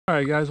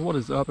Alright guys, what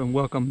is up and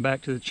welcome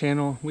back to the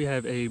channel. We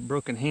have a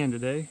broken hand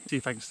today. See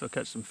if I can still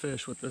catch some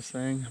fish with this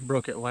thing.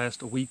 Broke it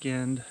last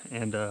weekend,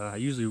 and I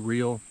usually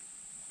reel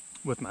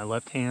with my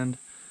left hand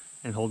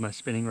and hold my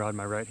spinning rod in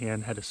my right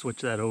hand. Had to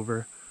switch that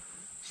over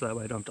so that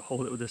way I don't have to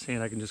hold it with this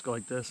hand. I can just go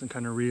like this and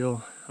kind of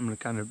reel. I'm going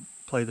to kind of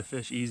play the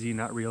fish easy,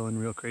 not reeling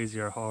real crazy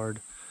or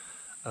hard.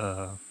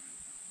 But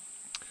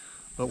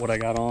what I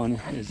got on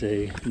is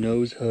a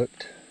nose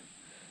hooked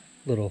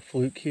little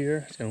fluke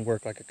here. It's going to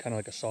work like a kind of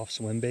like a soft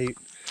swim bait.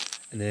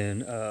 And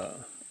then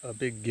a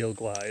big gill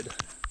glide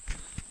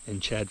and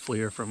Chad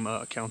Fleer from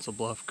Council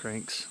Bluff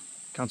Crankbaits.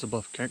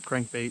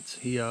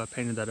 He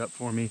painted that up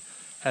for me.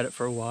 Had it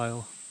for a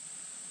while.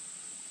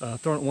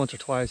 Thrown it once or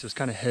twice. It was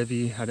kind of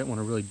heavy. I didn't want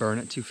to really burn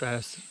it too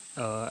fast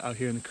out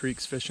here in the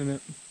creeks fishing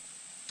it.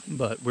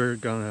 But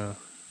I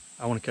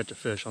want to catch a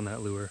fish on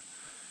that lure.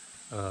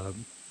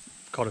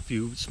 Caught a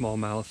few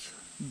smallmouth,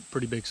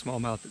 pretty big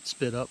smallmouth that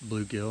spit up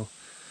bluegill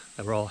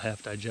that were all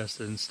half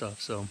digested and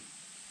stuff. So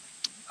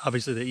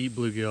obviously they eat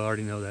bluegill, I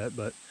already know that,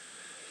 but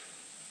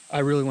I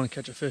really want to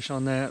catch a fish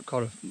on that.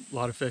 Caught a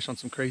lot of fish on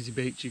some crazy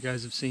baits you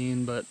guys have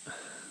seen, but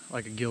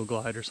like a gill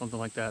glide or something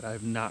like that, I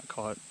have not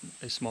caught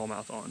a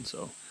smallmouth on.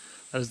 So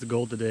that is the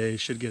goal today.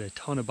 Should get a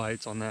ton of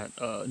bites on that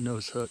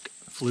nose hook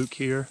fluke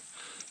here.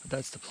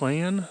 That's the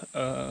plan.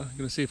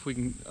 Gonna see if we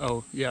can,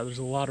 oh yeah, there's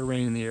a lot of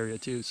rain in the area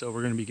too, so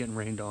we're gonna be getting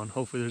rained on.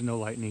 Hopefully there's no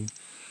lightning.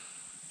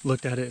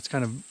 Looked at it, it's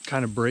kind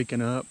of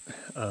breaking up.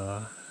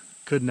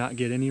 Could not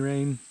get any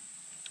rain,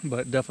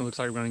 but definitely looks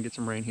like we're gonna get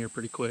some rain here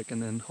pretty quick,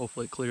 and then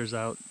hopefully it clears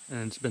out.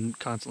 And it's been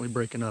constantly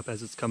breaking up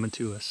as it's coming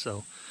to us,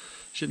 so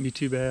shouldn't be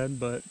too bad.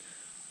 But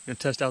I'm gonna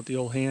test out the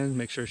old hand,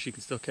 make sure she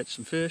can still catch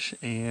some fish,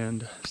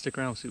 and stick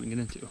around and see what we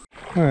can get into.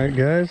 All right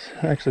guys,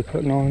 actually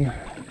putting on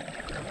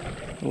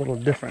a little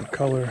different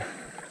color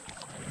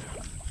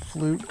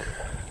fluke.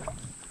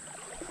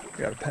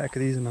 Got a pack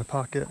of these in my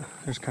pocket.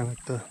 There's kind of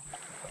like the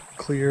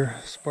clear,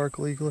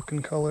 sparkly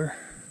looking color.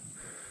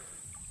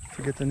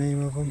 Forget the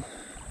name of them.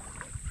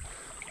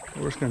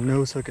 We're just gonna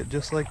nose hook it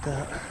just like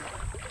that.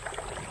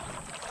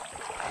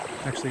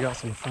 Actually got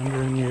some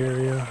thunder in the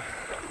area.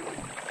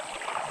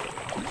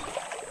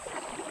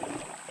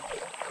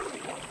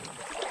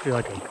 I feel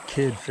like a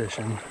kid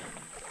fishing.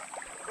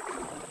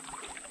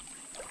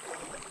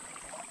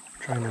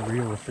 Trying to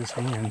reel with this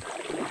hand.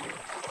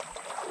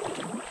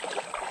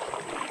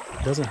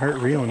 It doesn't hurt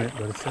reeling it,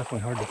 but it's definitely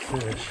hard to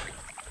fish.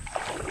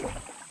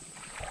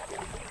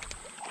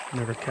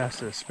 Never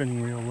casted a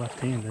spinning reel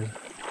left-handed.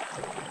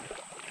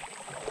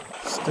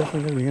 It's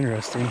definitely gonna be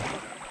interesting.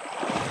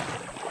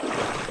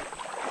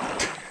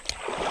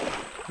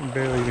 I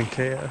barely even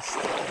cast.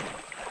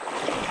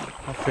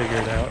 I'll figure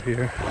it out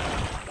here.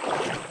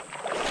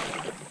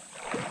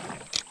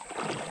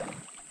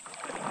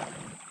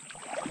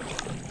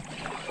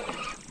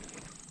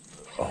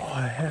 Oh,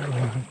 I had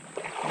one.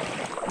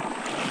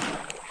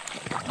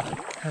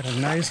 Had a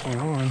nice one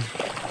on.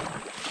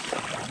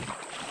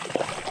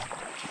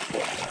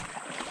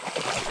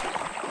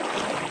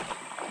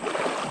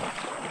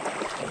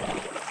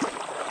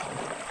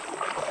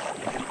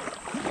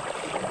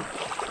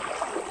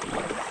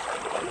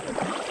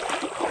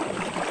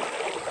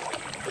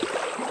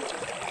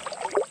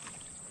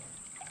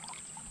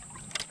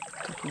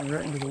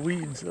 Right into the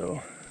weeds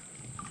though.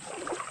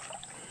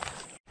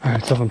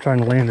 Alright, so if I'm trying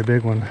to land a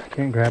big one,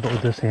 can't grab it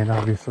with this hand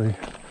obviously.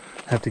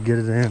 Have to get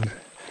it in,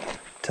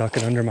 tuck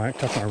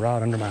my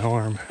rod under my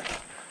arm,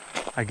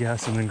 I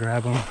guess, and then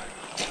grab them.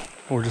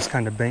 Or just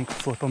kind of bank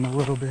flip them a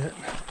little bit.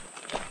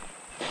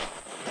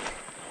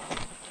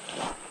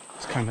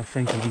 Just kind of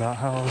thinking about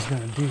how I was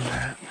going to do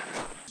that.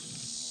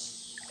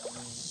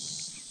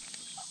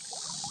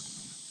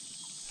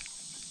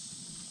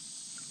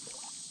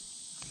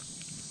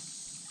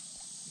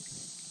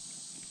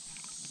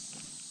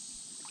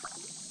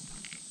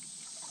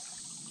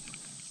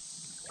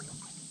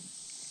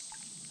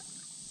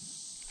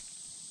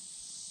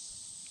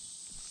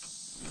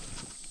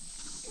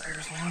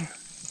 There's one.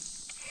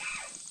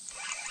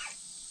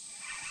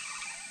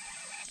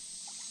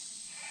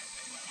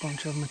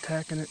 Bunch of them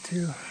attacking it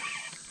too.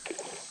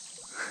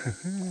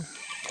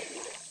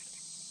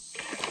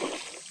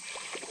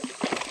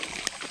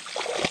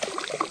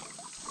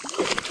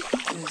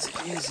 Easy,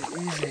 easy,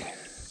 easy.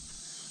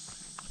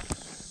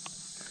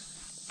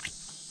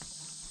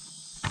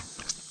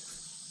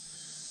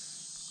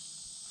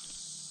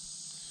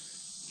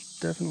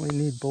 Definitely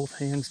need both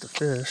hands to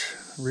fish.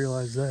 I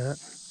realize that.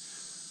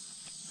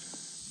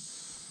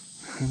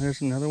 And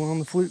there's another one on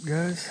the fluke,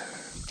 guys.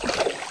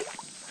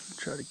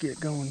 Try to get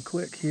going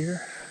quick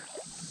here.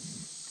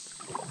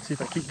 See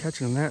if I keep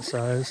catching them that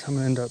size, I'm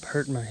gonna end up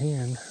hurting my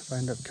hand if I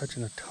end up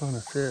catching a ton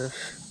of fish.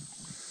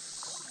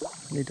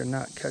 I need to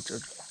not catch a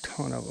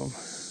ton of them,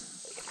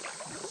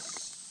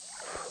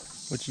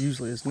 which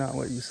usually is not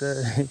what you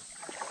say.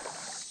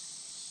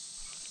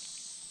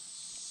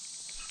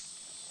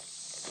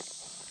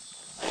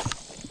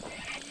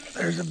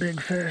 There's a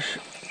big fish.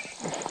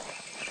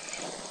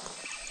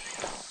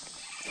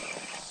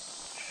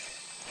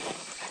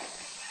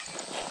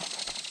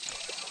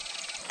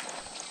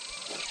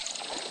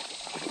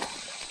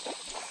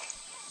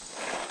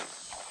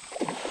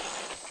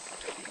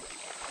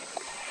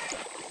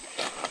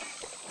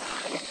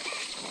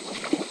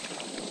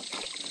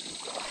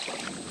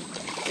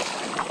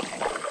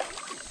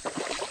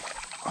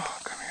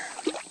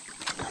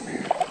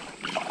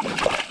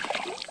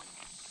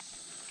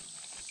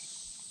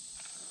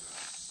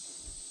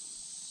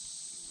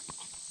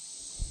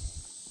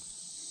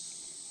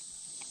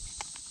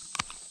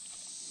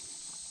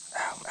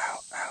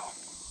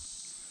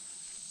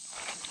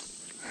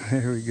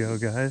 There we go,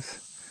 guys.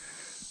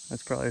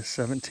 That's probably a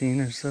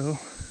 17 or so.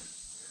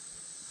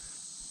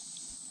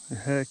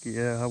 Heck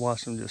yeah, I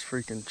watched him just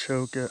freaking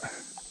choke it.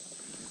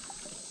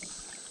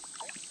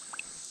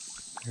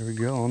 There we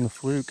go, on the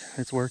fluke.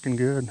 It's working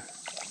good.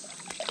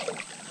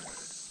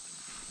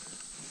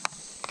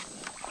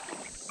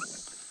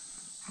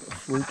 The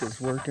fluke is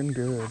working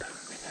good.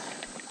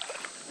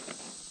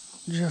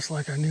 Just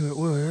like I knew it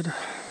would.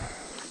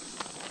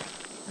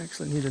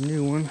 Actually need a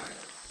new one.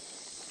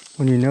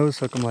 When you nose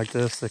hook them like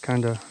this, they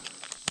kind of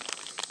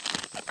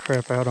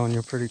crap out on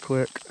you pretty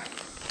quick.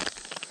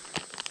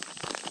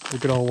 They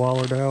get all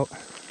wallowed out.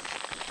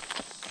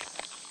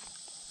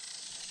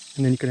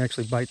 And then you can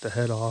actually bite the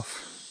head off.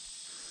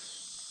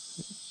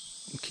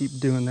 And keep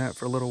doing that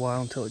for a little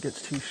while until it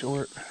gets too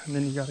short. And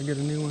then you gotta get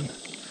a new one.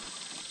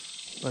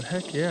 But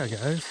heck yeah,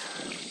 guys.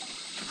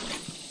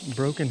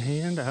 Broken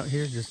hand out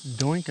here just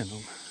doinking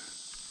them.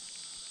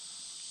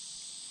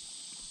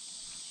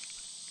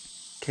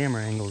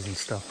 Camera angles and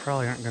stuff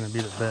probably aren't going to be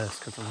the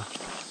best because I'm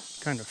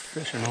kind of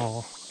fishing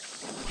all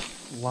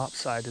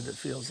lopsided, it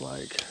feels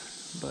like,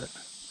 but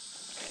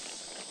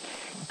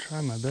I'll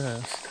try my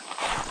best.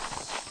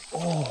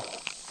 Oh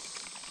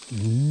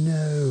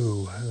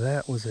no,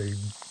 that was a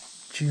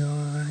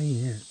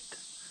giant.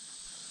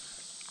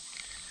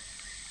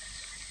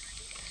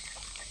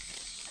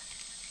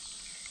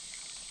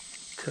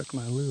 Took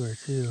my lure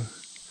too.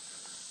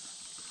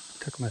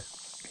 Took my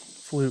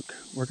fluke.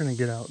 We're going to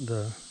get out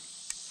the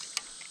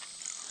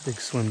big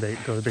swim bait,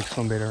 go the big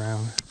swim bait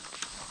around.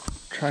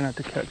 Try not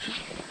to catch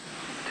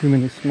too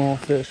many small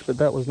fish, but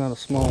that was not a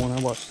small one.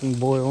 I watched them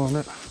boil on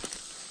it.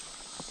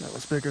 That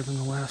was bigger than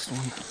the last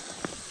one.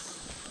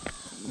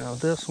 Now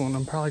this one,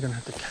 I'm probably gonna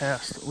have to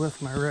cast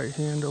with my right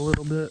hand a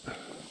little bit.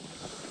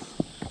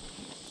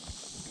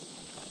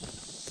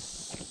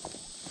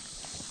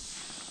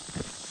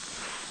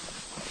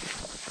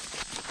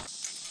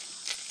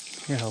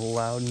 Yeah, how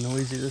loud and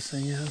noisy this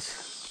thing is.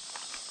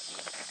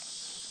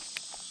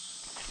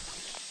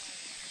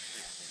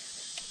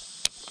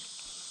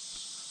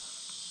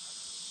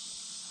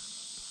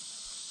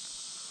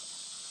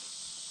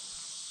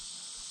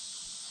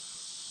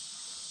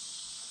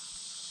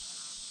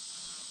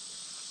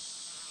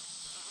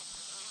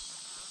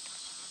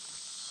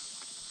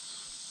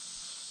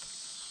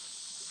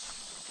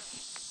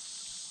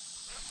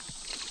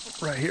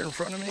 Right here in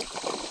front of me.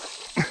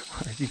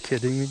 Are you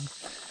kidding me?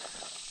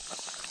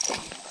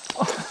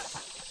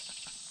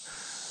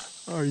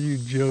 Are you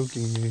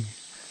joking me?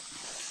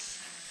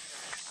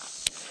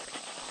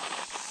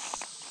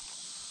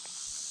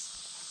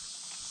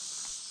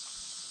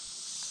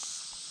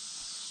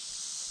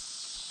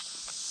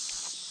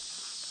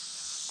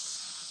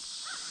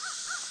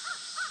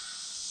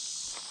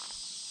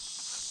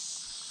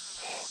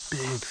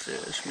 Big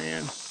fish,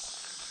 man.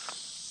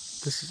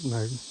 This is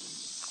my...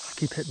 I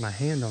keep hitting my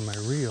hand on my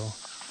reel.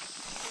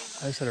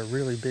 I just had a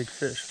really big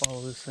fish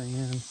follow this thing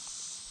in.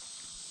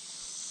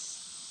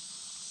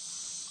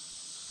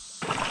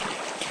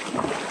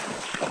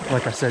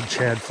 Like I said,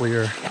 Chad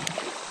Fleer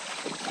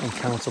and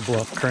Council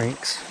Bluff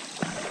Cranks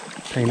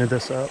painted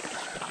this up.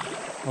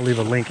 I'll leave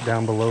a link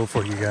down below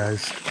for you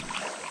guys.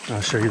 And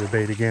I'll show you the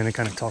bait again and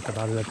kind of talk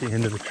about it at the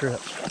end of the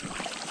trip.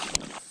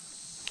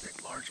 Big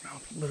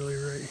largemouth literally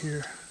right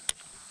here.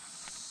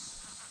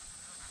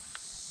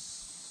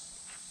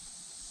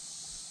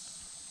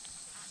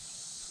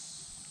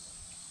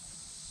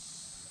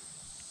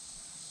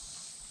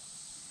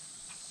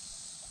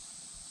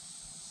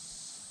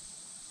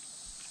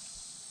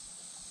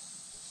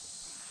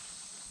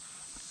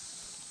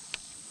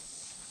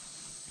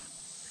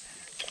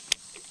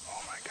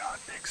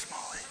 Big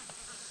smallie.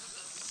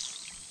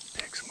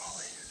 Big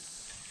smallie.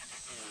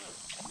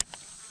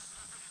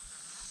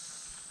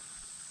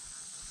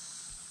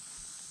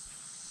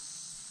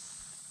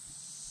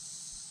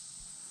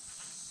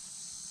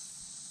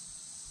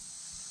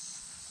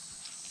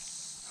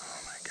 Oh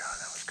my God,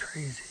 that was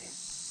crazy.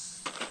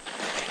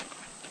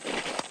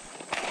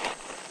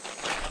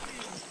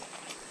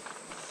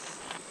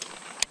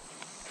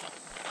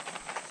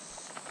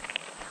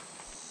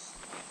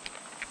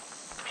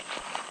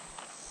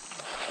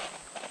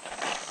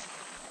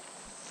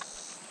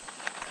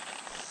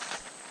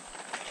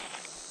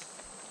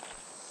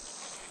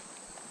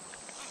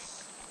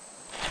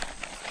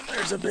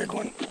 There's a big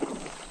one.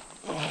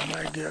 Oh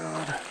my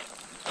God.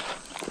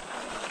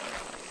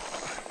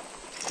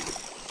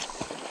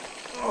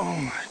 Oh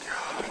my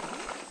God.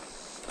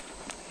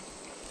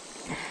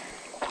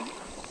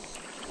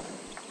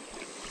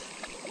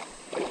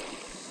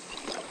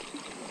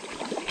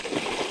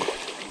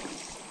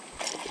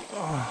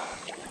 Oh,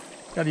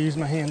 gotta use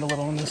my hand a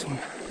little on this one.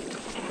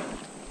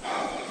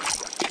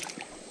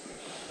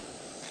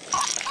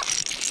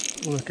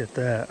 Look at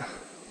that.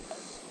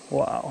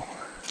 Wow.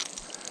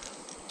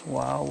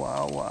 Wow,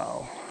 wow,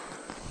 wow.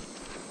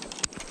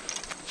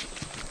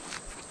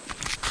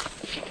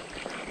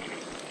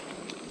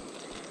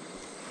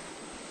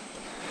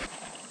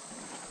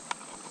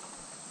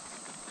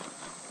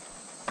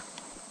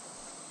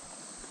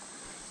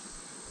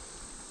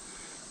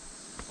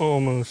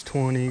 almost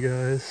 20,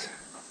 guys.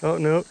 Oh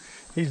no,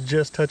 he's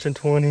just touching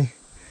 20.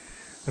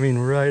 I mean,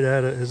 right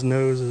at it. His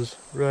nose is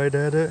right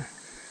at it.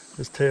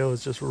 His tail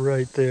is just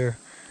right there.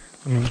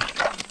 I mean,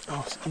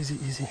 oh, easy,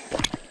 easy.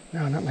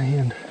 No, not my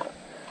hand.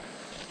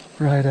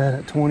 Right at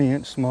it,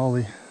 20-inch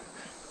smallie.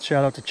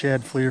 Shout out to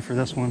Chad Fleer for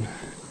this one.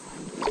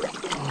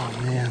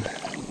 Oh man.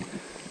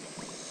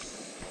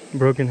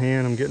 Broken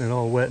hand, I'm getting it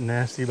all wet and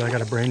nasty, but I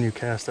got a brand new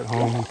cast at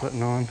home I'm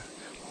putting on.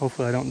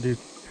 Hopefully I don't do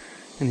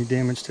any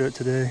damage to it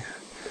today.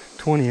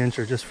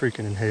 20-incher just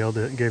freaking inhaled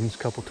it, gave him a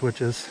couple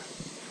twitches.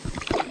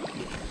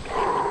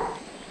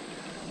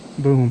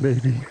 Boom,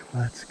 baby,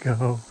 let's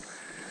go.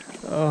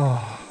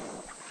 Oh,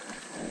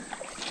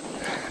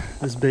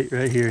 this bait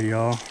right here,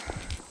 y'all.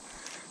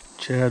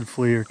 Chad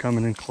Fleer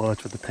coming in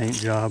clutch with the paint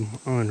job,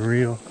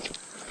 unreal.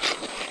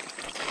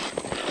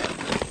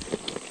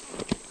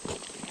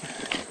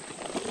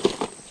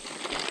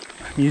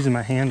 I'm using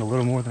my hand a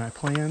little more than I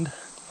planned,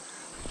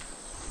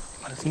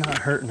 but it's not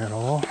hurting at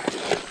all.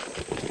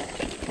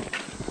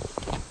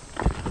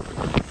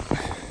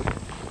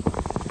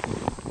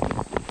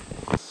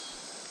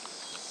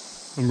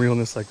 I'm reeling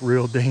this like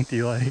real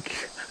dainty like.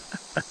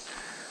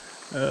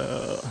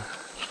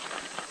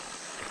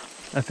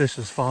 That fish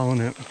was following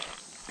it.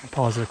 I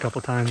paused it a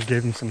couple times,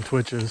 gave him some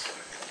twitches.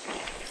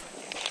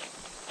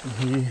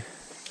 And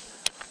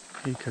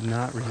he could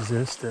not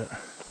resist it.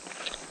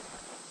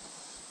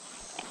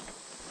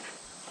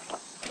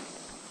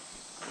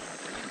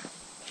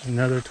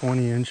 Another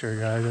 20-incher,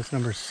 guys. That's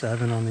number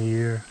 7 on the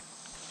year.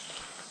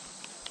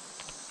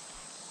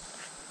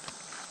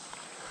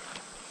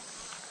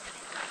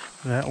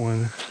 That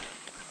one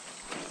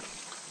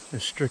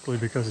is strictly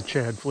because of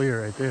Chad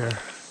Fleer right there.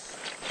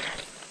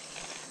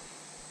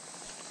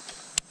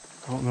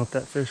 I don't know if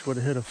that fish would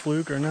have hit a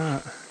fluke or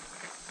not,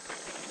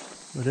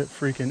 but it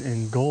freaking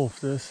engulfed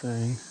this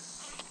thing.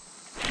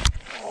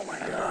 Oh my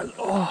God.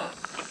 Oh,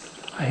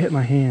 I hit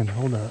my hand.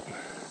 Hold up.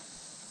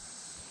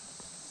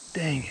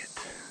 Dang it.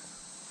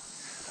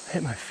 I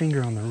hit my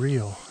finger on the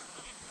reel.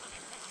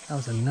 That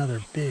was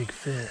another big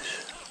fish.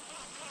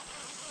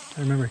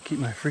 I remember to keep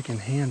my freaking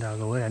hand out of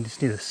the way. I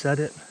just need to set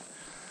it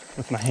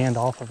with my hand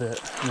off of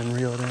it and then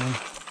reel it in.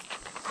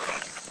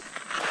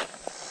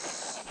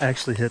 I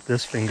actually hit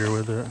this finger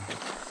with it.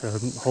 So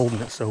I'm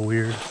holding it so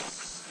weird.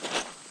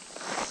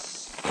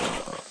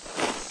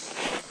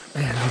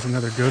 Man, that was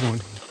another good one.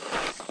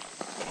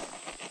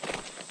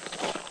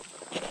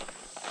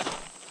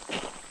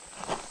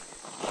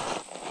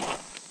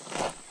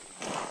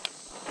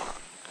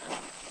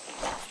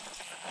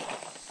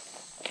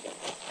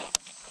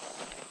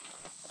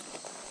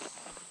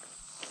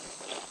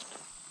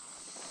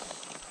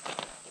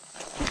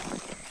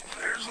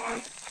 There's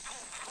one.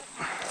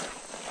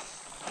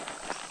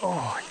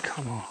 Oh, he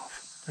come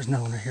off. There's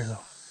another one right here though.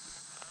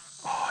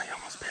 Oh, he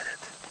almost bit it.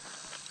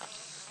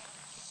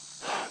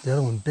 The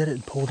other one bit it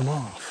and pulled him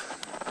off.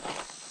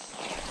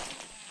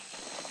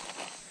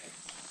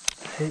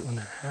 I hate when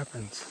that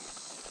happens.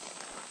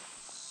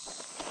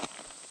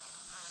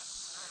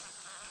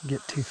 You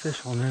get 2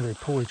 fish on there, they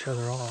pull each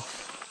other off.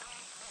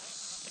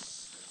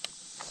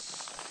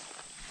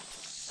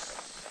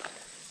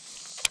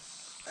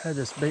 I had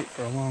this bait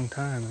for a long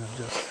time and I've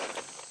just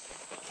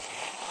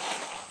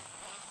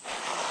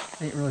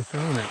ain't really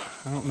throwing it.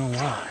 I don't know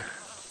why.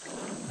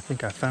 I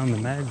think I found the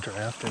mag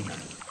draft and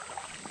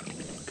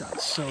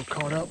got so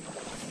caught up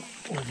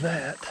with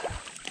that.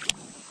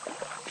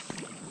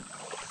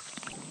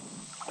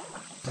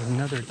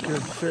 Another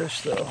good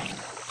fish though.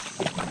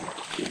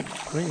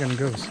 I ain't gonna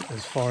go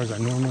as far as I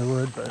normally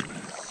would, but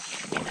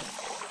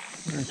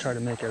I'm gonna try to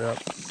make it up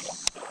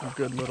a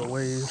good little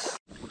ways.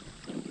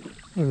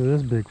 Look at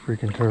this big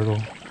freaking turtle.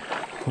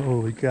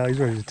 Holy cow, he's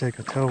ready to take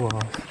a toe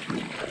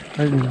off.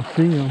 I didn't even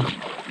see him.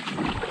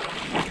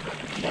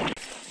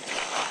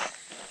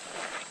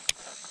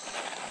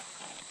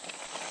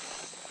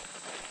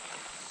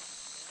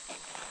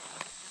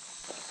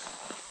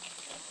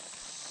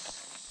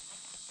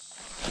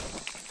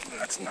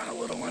 That's not a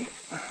little one.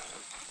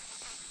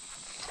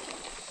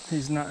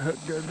 He's not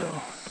hooked good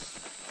though.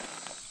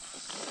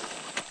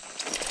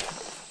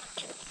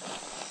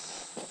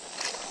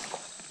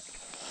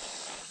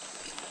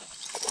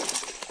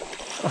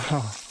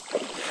 Oh,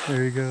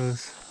 there he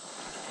goes.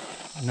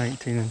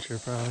 19-incher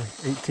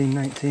probably. 18,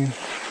 19.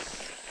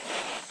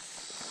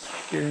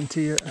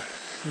 Guarantee it.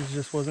 He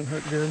just wasn't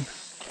hooked good.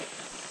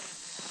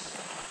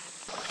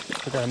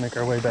 We gotta make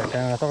our way back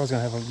down. I thought I was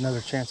gonna have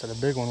another chance at a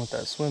big one with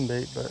that swim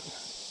bait, but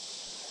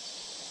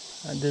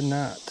I did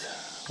not.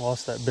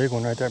 Lost that big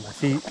one right there at my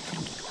feet.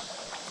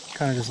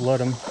 Kind of just let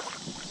him,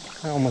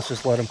 I almost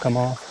just let him come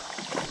off.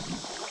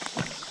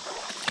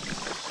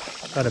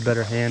 Got a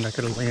better hand, I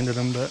could have landed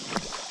him, but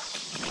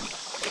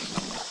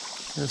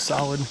a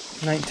solid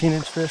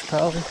 19-inch fish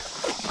probably.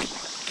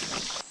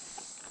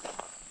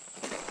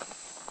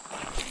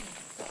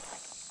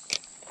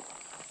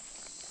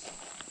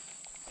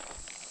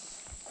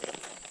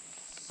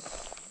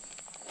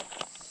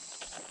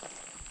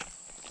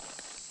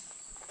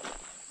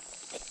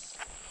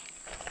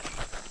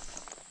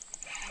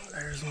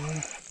 There's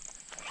one.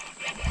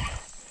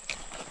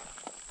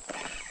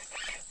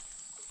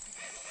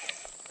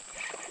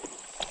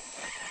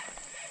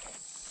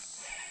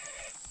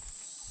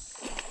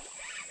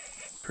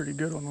 pretty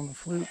good one on the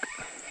Fluke.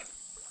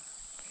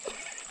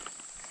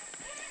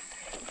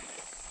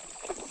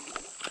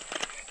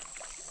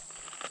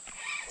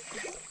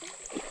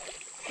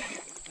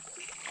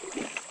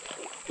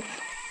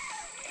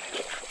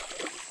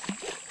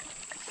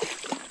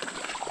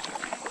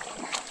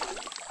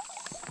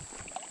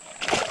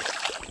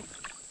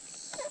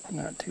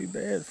 Not too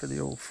bad for the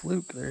old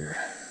Fluke there.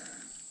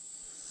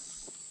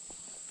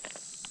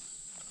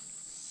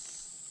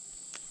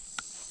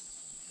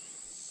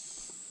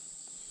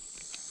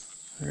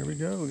 There we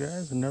go,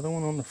 guys. Another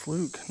one on the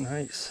Fluke.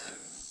 Nice.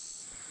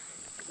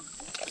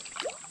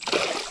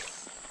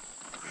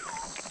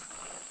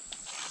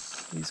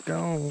 He's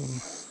gone.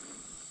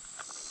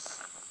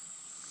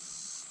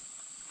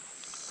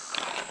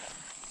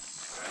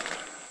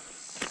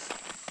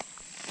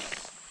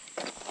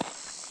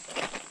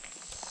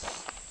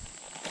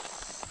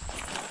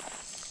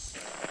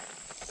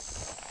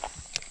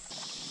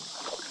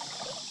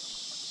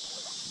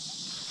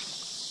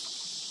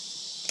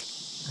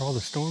 For all the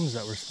storms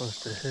that were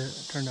supposed to hit,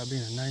 it turned out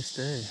being a nice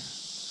day.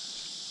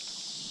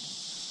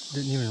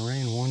 Didn't even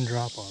rain one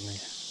drop on me.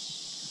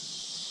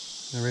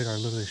 The radar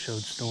literally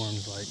showed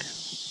storms like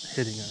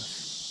hitting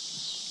us.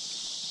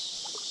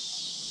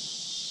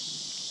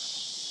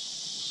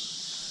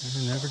 And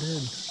it never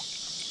did.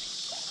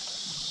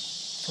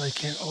 So you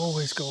can't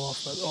always go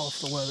off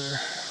the weather.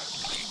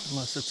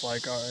 Unless it's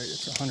like, alright,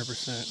 it's 100%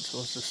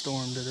 supposed to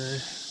storm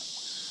today.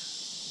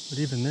 But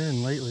even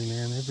then, lately,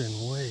 man, they've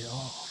been way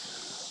off.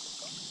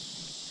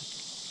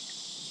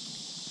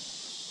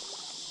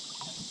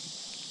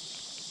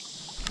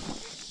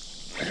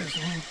 There's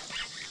one.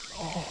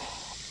 Oh,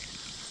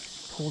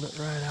 pulled it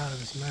right out of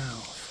his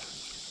mouth.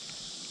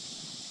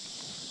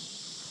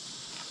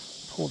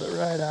 Pulled it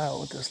right out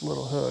with this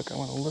little hook. I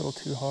went a little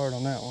too hard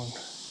on that one.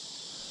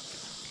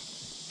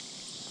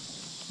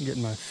 I'm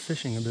getting my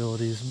fishing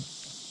abilities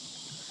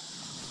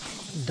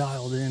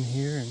dialed in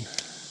here and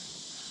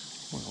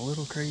went a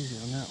little crazy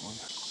on that one.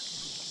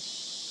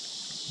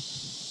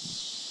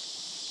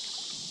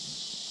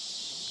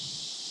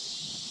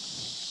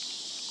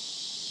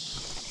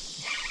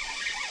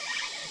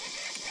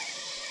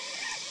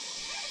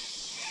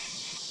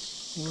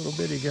 Little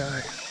bitty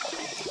guy.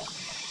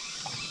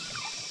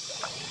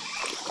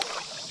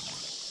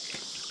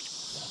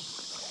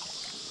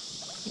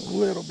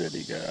 Little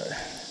bitty guy.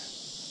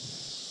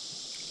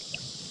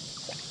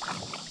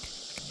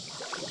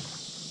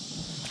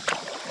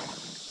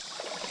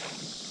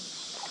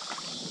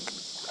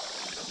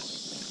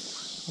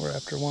 We're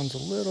after one's a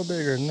little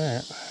bigger than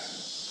that.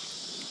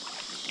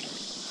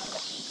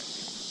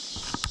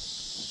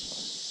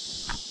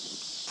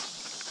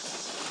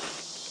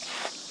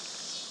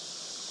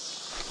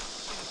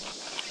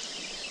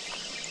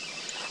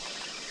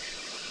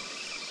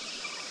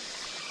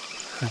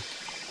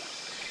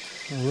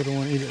 The little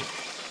one eat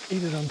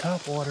it on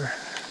top water.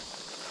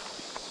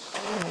 The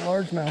little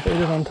largemouth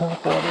ate it on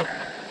top water.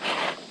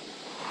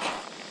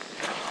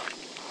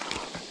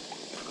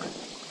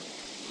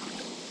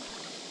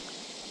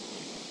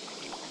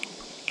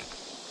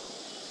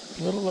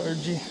 Little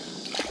largie.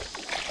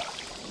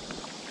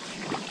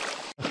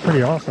 That's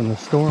pretty awesome. The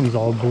storms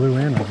all blew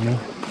in on me.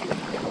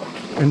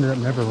 Ended up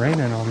never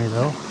raining on me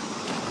though,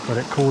 but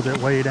it cooled it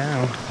way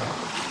down.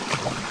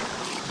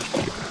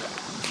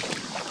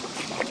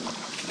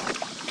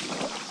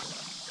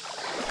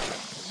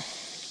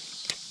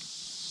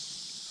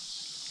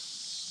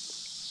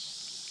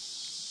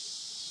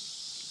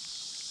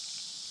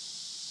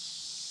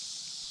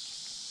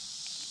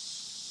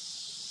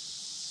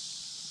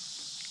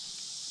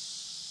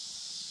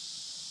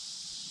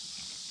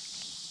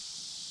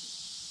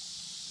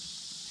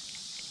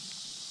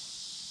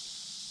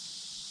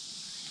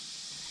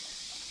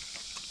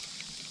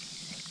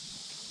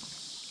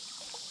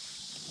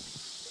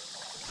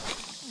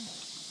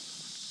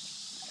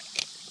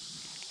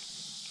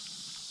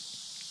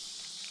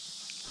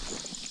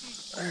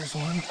 There's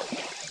one.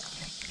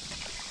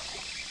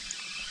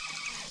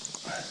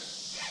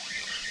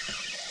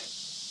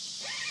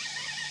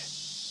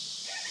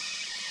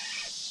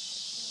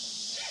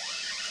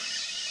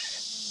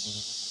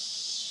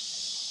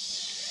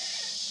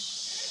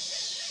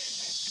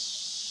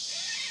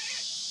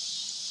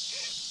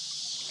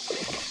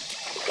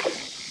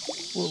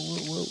 Whoa,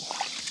 whoa, whoa.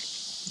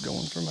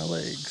 Going for my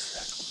legs.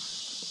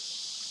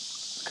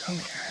 Come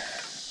here.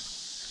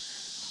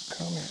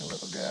 Come here,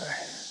 little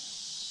guy.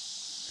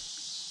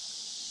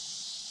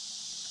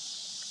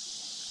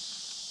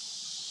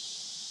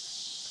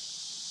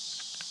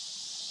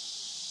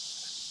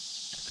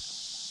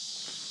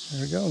 There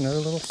we go,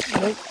 another little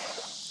snake.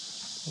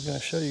 I was going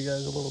to show you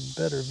guys a little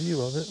better view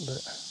of it, but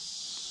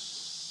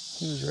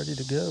he was ready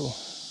to go.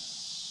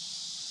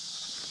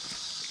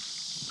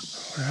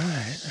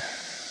 Alright,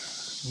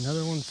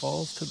 another one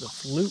falls to the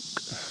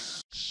Fluke.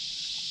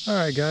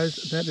 Alright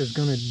guys, that is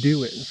going to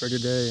do it for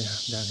today.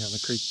 I'm down here on the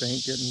creek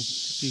bank getting a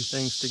few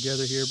things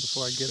together here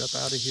before I get up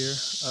out of here.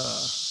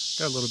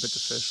 Got a little bit to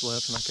fish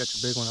left, and I'll catch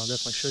a big one. I'll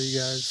definitely show you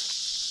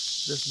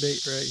guys this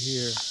bait right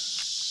here.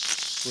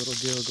 Little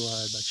Gill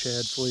Glide by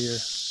Chad Fleer.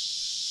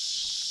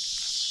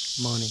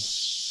 money.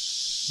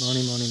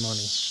 Money, money,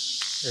 money.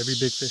 Every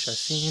big fish I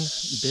seen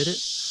bit it,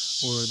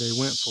 or they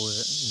went for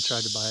it and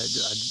tried to bite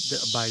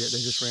it.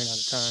 They just ran out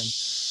of time.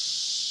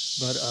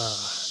 But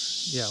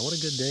yeah, what a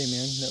good day,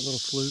 man. That little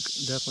fluke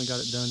definitely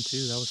got it done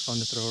too. That was fun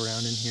to throw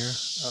around in here.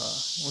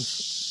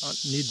 Once I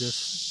need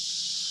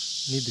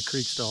the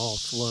creeks to all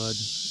flood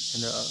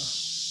and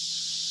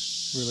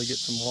really get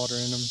some water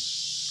in them.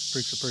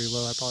 Creeks are pretty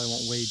low. I probably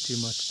won't wade too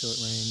much till it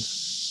rains.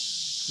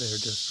 They're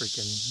just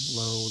freaking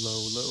low,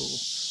 low, low.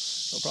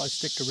 So I'll probably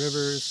stick to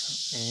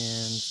rivers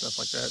and stuff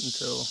like that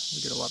until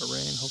we get a lot of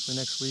rain. Hopefully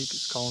next week.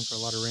 It's calling for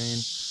a lot of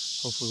rain.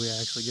 Hopefully we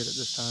actually get it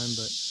this time.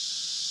 But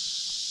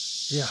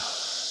yeah,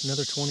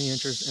 another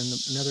 20-inch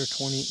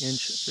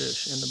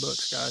fish in the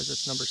books, guys.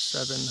 That's number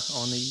 7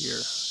 on the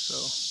year. So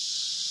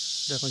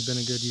definitely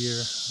been a good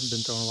year. I've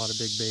been throwing a lot of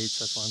big baits.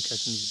 That's why I'm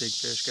catching these big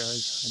fish,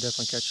 guys. I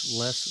definitely catch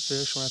less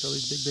fish when I throw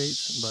these big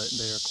baits, but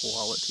they are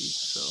quality.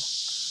 So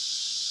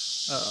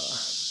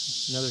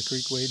another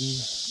creek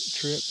wading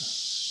trip.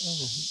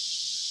 Oh,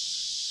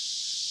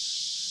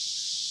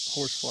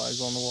 horse flies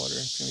on the water.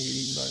 It's gonna get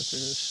eaten by a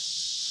fish.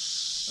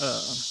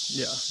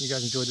 Yeah, you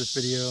guys enjoyed this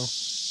video.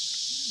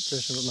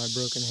 Fishing with my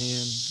broken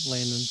hand,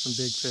 landing some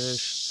big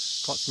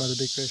fish. Caught some other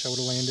big fish I would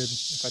have landed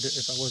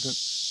if I wasn't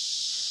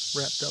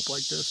wrapped up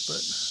like this,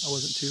 but I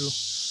wasn't too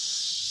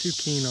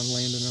keen on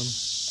landing them.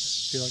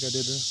 I feel like I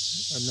did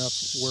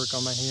enough work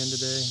on my hand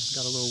today.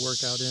 Got a little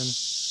workout in.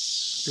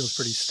 Feels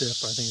pretty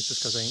stiff, but I think it's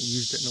just because I ain't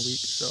used it in a week.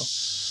 So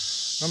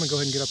I'm gonna go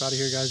ahead and get up out of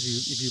here, guys.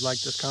 If you like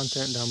this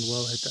content, down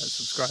below, hit that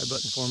subscribe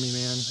button for me,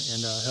 man,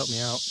 and help me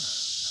out,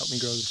 help me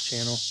grow this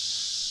channel.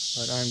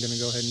 But I'm gonna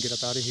go ahead and get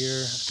up out of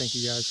here. Thank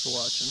you guys for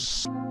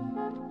watching.